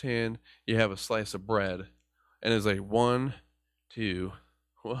your left hand you have a slice of bread, and it's like 1, 2,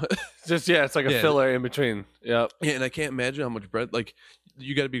 what? Just it's like a filler in between. Yep. Yeah, and I can't imagine how much bread. Like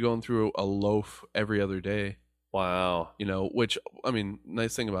you got to be going through a loaf every other day. Wow. You know, which, I mean,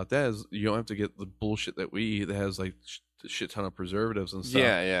 nice thing about that is you don't have to get the bullshit that we eat that has like a shit ton of preservatives and stuff.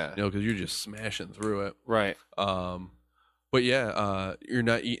 Yeah. You know, because you're just smashing through it. Right. But yeah, you're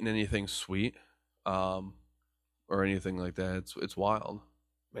not eating anything sweet, or anything like that. It's wild.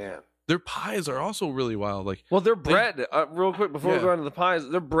 Man. Their pies are also really wild. Like, well, their bread, real quick before we go into the pies,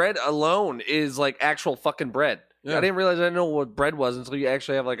 their bread alone is like actual fucking bread. Yeah. I didn't realize I didn't know what bread was until you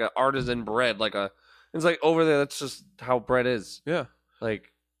actually have like an artisan bread, like it's like over there. That's just how bread is. Yeah,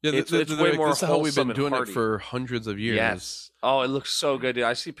 like it's way more. This is how we've been doing it for hundreds of years. Yes. Oh, it looks so good, dude.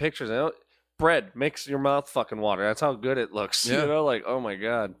 I see pictures. Bread makes your mouth fucking water. That's how good it looks. Yeah. You know, like oh my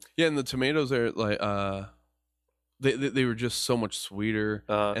god. Yeah, and the tomatoes are like they were just so much sweeter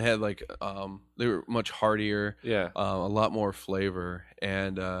and had like they were much heartier. Yeah, a lot more flavor,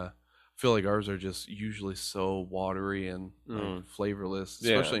 and feel like ours are just usually so watery and flavorless,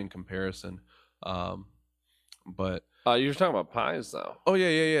 especially in comparison. But you were talking about pies, though. Oh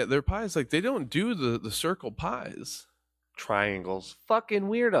yeah. Their pies, like, they don't do the circle pies. Triangles, fucking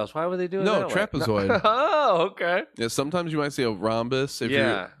weirdos. Why would they do it? No, trapezoid. Oh, okay. Yeah, sometimes you might see a rhombus.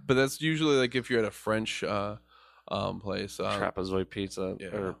 But that's usually like if you're at a French place. Trapezoid pizza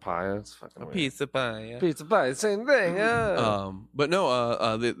or pie. It's fucking weird. Pizza pie. Yeah. Pizza pie, same thing. But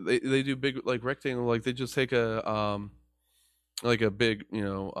no, they do big, like, rectangle. Like, they just take a like a big,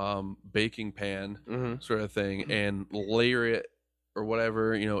 baking pan sort of thing and layer it or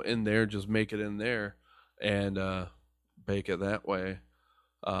whatever, in there. Just make it in there and bake it that way.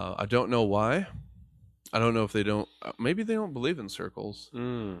 I don't know why. I don't know if they don't. Maybe they don't believe in circles.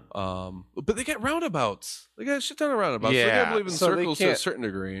 But they get roundabouts. They got a shit ton of roundabouts. Yeah, so they gotta believe in circles to a certain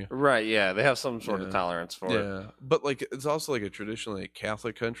degree. Right. Yeah, they have some sort of tolerance for it. Yeah, but like it's also like a traditionally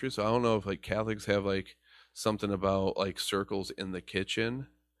Catholic country, so I don't know if like Catholics have like something about like circles in the kitchen.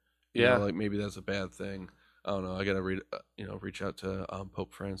 Like maybe that's a bad thing. I don't know. I gotta reach out to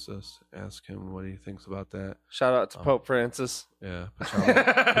Pope Francis, ask him what he thinks about that. Shout out to Pope Francis. Yeah,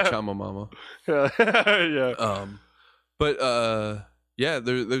 Pachama Mama. Yeah. But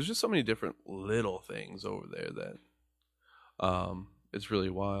there's just so many different little things over there that it's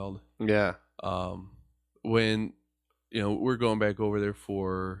really wild. Yeah. When we're going back over there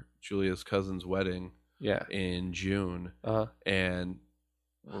for Julia's cousin's wedding. Yeah. In June. And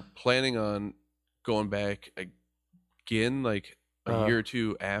we're planning on going back again like a year or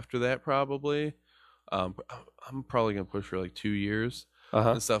two after that, probably. I'm probably gonna push for like 2 years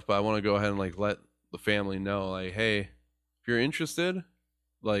and stuff, but I want to go ahead and like let the family know, like, hey, if you're interested,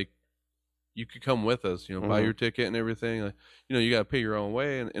 like, you could come with us, buy your ticket and everything. Like, you gotta pay your own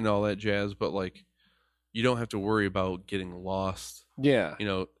way and all that jazz, but like, you don't have to worry about getting lost. Yeah.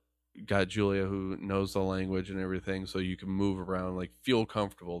 Got Julia who knows the language and everything, so you can move around, like, feel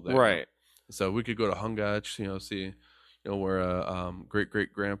comfortable there. Right. So we could go to Hungach, see, where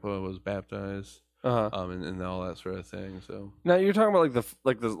great grandpa was baptized, and all that sort of thing. So now you're talking about the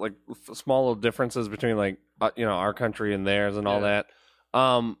small little differences between like our country and theirs and all that.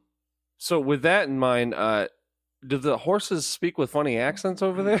 So with that in mind, do the horses speak with funny accents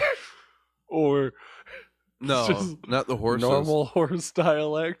over there, or no, not the horses, normal horse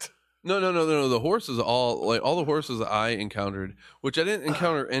dialect? No. The horses, all the horses that I encountered, which I didn't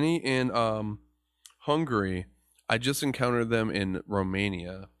encounter any in Hungary. I just encountered them in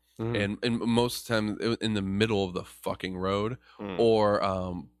Romania, and most of the time in the middle of the fucking road,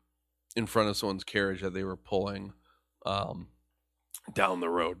 or in front of someone's carriage that they were pulling down the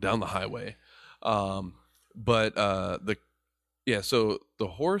road, down the highway. So the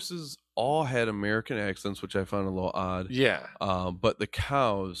horses all had American accents, which I found a little odd. Yeah. But the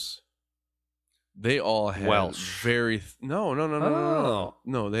cows, they all had Welsh.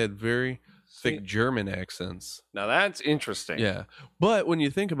 No. They had very thick German accents. Now that's interesting. Yeah, but when you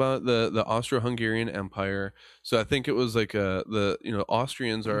think about the Austro-Hungarian Empire, so I think it was like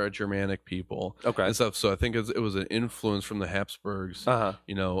Austrians are a Germanic people, and stuff. So I think it was an influence from the Habsburgs,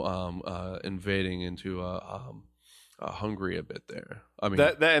 invading into Hungary a bit there. I mean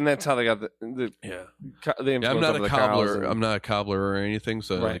and that's how they got the influence. I'm not over a the cobbler. cows I'm not a cobbler or anything.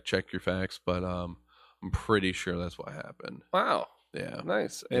 So like check your facts, but I'm pretty sure that's what happened. Wow. Yeah.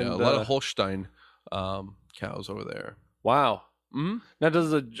 Nice. And a lot of Holstein cows over there. Wow. Mm-hmm. Now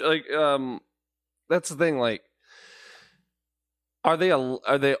does that's the thing, like, are they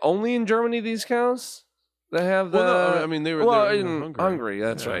only in Germany, these cows that have the I mean they were in Hungary.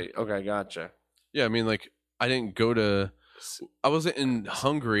 That's right. Okay, gotcha. Yeah, I mean, like, I wasn't in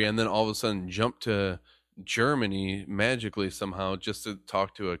Hungary and then all of a sudden jumped to Germany magically somehow just to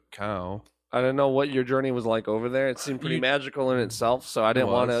talk to a cow. I didn't know what your journey was like over there. It seemed pretty magical in itself, so I didn't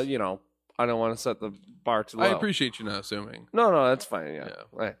want to, I don't want to set the bar too low. I appreciate you not assuming. No, that's fine. Yeah.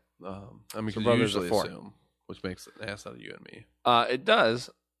 Right. I mean, so you usually assume, which makes an ass out of you and me. It does,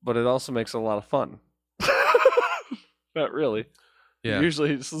 but it also makes it a lot of fun. Not really. Yeah.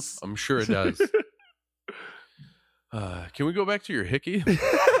 Usually it's just... I'm sure it does. Can we go back to your hickey?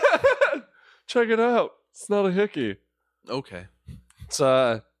 Check it out. It's not a hickey. Okay. It's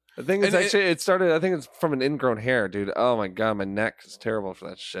I think it's it started. I think it's from an ingrown hair, dude. Oh my god, my neck is terrible for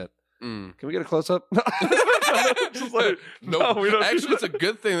that shit. Can we get a close up? No, we don't. Actually, it's a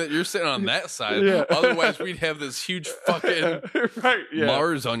good thing that you're sitting on that side. Yeah. Otherwise, we'd have this huge fucking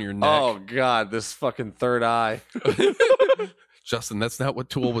Mars on your neck. Oh god, this fucking third eye. Justin, that's not what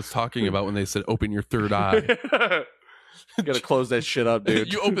Tool was talking about when they said open your third eye. You gotta close that shit up,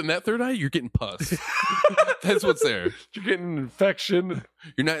 dude. You open that third eye, you're getting pus. That's what's there. You're getting an infection.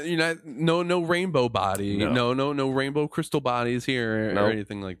 You're not. No rainbow body. No rainbow crystal bodies here or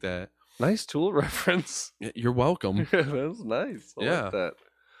anything like that. Nice Tool reference. You're welcome. That was nice. I like that.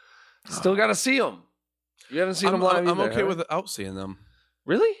 Oh. Still got to see them. You haven't seen them live. I'm okay without seeing them.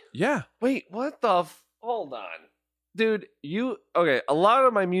 Really? Yeah. Wait, what the? Hold on, dude. Okay? A lot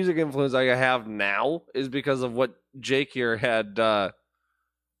of my music influence I have now is because of what Jake here had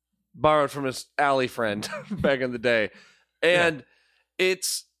borrowed from his alley friend back in the day, and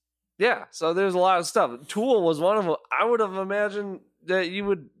it's So there's a lot of stuff. Tool was one of them. I would have imagined that you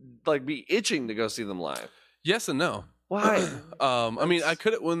would like be itching to go see them live. Yes and no. Why? I mean, I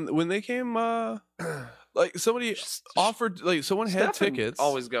could when they came. Like somebody offered, like someone had tickets.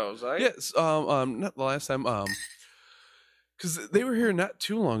 Always goes, right? Yes. Not the last time. Because they were here not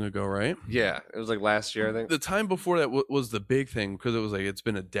too long ago, right? Yeah, it was like last year, I think. The time before that was the big thing because it was like it's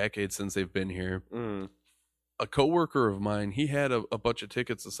been a decade since they've been here. Mm. A coworker of mine, he had a bunch of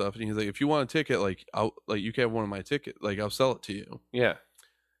tickets and stuff, and he's like, "If you want a ticket, like you can have one of my tickets, like I'll sell it to you." Yeah.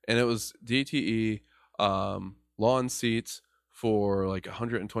 And it was DTE, lawn seats for like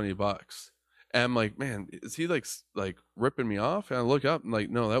 $120. And I'm like, man, is he like ripping me off? And I look up and like,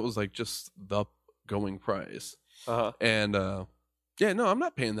 no, that was like just the going price. And no, I'm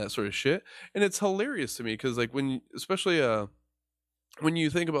not paying that sort of shit. And it's hilarious to me because like especially when you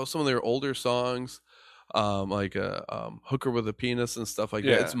think about some of their older songs, like Hooker with a Penis and stuff like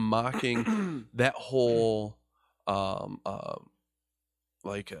that, it's mocking that whole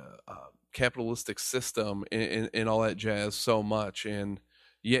capitalistic system and all that jazz so much. And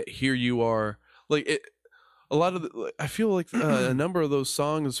yet here you are, like it. A lot of I feel like a number of those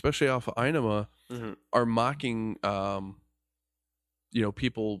songs, especially off of Inema, are mocking,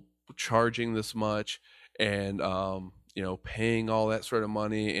 people charging this much and paying all that sort of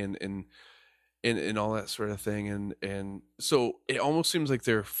money and all that sort of thing, and so it almost seems like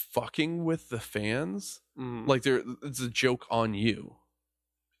they're fucking with the fans, like it's a joke on you,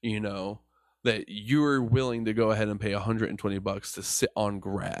 that you're willing to go ahead and pay $120 to sit on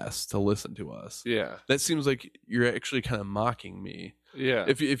grass to listen to us. Yeah, that seems like you're actually kind of mocking me. Yeah,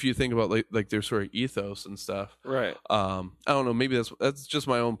 if you think about like their sort of ethos and stuff, right? I don't know. Maybe that's just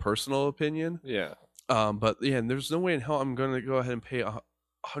my own personal opinion. Yeah. But yeah, and there's no way in hell I'm going to go ahead and pay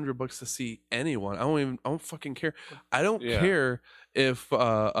 $100 to see anyone. I don't fucking care. I don't care if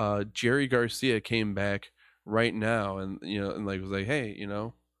Jerry Garcia came back right now and and like was like, hey,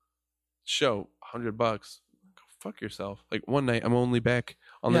 show $100. Go fuck yourself. Like one night, I'm only back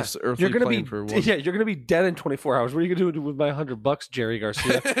on this earthly plane for one. Yeah, you're gonna be dead in 24 hours. What are you gonna do with my $100, Jerry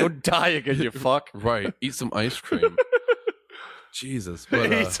Garcia? Go die again, you fuck. Right. Eat some ice cream. Jesus.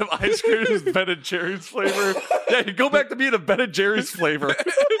 But, eat some ice cream with Ben & Jerry's flavor. Yeah, you go back to being a Ben & Jerry's flavor.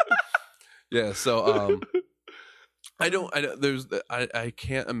 Yeah. So I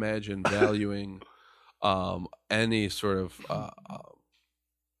can't imagine valuing any sort of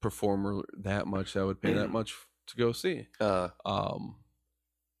performer that much that would pay that much to go see. So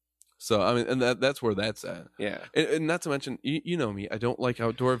I mean, and that's where that's at. Yeah, and not to mention, you know me, I don't like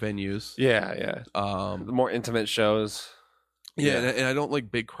outdoor venues. Yeah, yeah. The more intimate shows. Yeah, and I don't like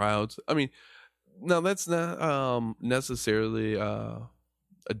big crowds. I mean, no, that's not necessarily a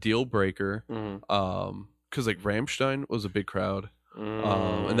deal breaker. Because like Rammstein was a big crowd,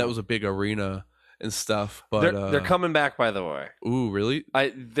 and that was a big arena and stuff. But they're coming back, by the way. Ooh, really?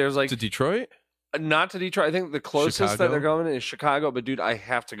 There's like to Detroit. Not to Detroit. I think the closest that they're going is Chicago. But dude, I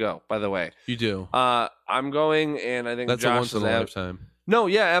have to go. By the way, you do. I'm going, and I think that's Josh a once in a lifetime. No,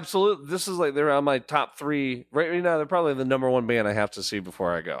 yeah, absolutely. This is like they're on my top 3 right now. They're probably the number 1 band I have to see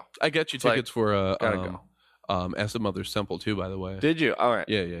before I go. I got you tickets for Acid Mother's Temple too. By the way, did you? All right.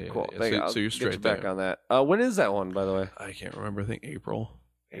 Yeah. Cool. Yeah. So you're straight back on that. When is that one? By the way, I can't remember. I think April.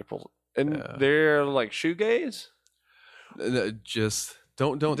 And they're like shoegaze. Just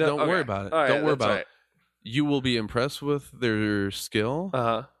don't worry about it. Right, don't worry about it. You will be impressed with their skill.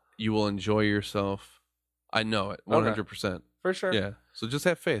 You will enjoy yourself. I know it 100%. For sure. Yeah. So just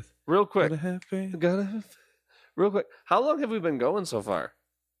have faith. Real quick. Gotta have faith. Real quick. How long have we been going so far?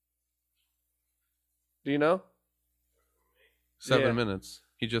 Do you know? 7 minutes.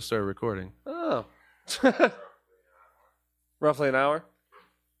 He just started recording. Oh. Roughly an hour?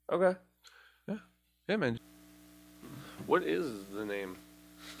 Okay. Yeah. Yeah, man. What is the name?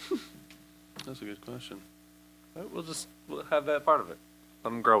 That's a good question. Right, we'll have that part of it. Let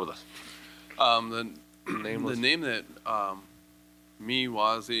them grow with us. The name that me,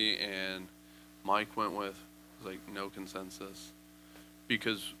 Wazzy, and Mike went with was like no consensus,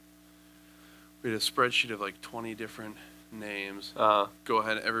 because we had a spreadsheet of like 20 different names. Go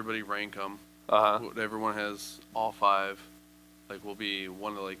ahead, everybody rank them. Everyone has all 5. Like, will be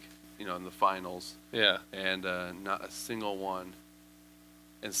one of, like, you know, in the finals. Yeah. And not a single one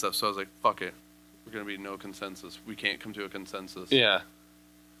and stuff. So I was like, fuck it. We're going to be no consensus. We can't come to a consensus. Yeah.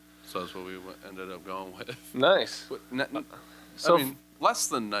 So that's what we ended up going with. Nice. I mean, less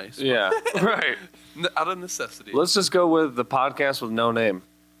than nice. Yeah, right. Out of necessity. Let's just go with the podcast with no name.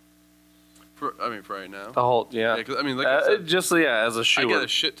 For right now. The whole, yeah. Yeah, 'cause, I mean, like I said, just, as a shoe. I get a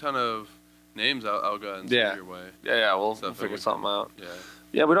shit ton of names. I'll go ahead and send your way. Yeah, we'll figure something out. Yeah.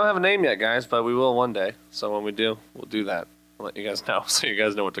 Yeah, we don't have a name yet, guys, but we will one day. So when we do, we'll do that. I'll let you guys know so you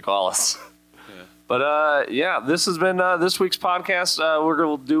guys know what to call us. Yeah. But, this has been this week's podcast. We're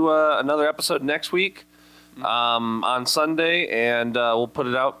going to do another episode next week on Sunday, and we'll put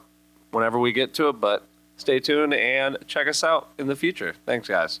it out whenever we get to it. But stay tuned and check us out in the future. Thanks,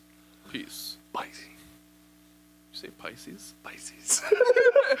 guys. Peace. Pisces. You say Pisces? Pisces.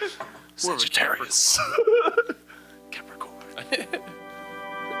 Sagittarius. Capricorn.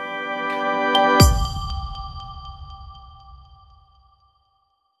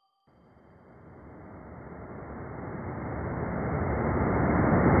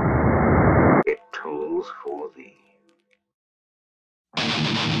 It tolls for thee.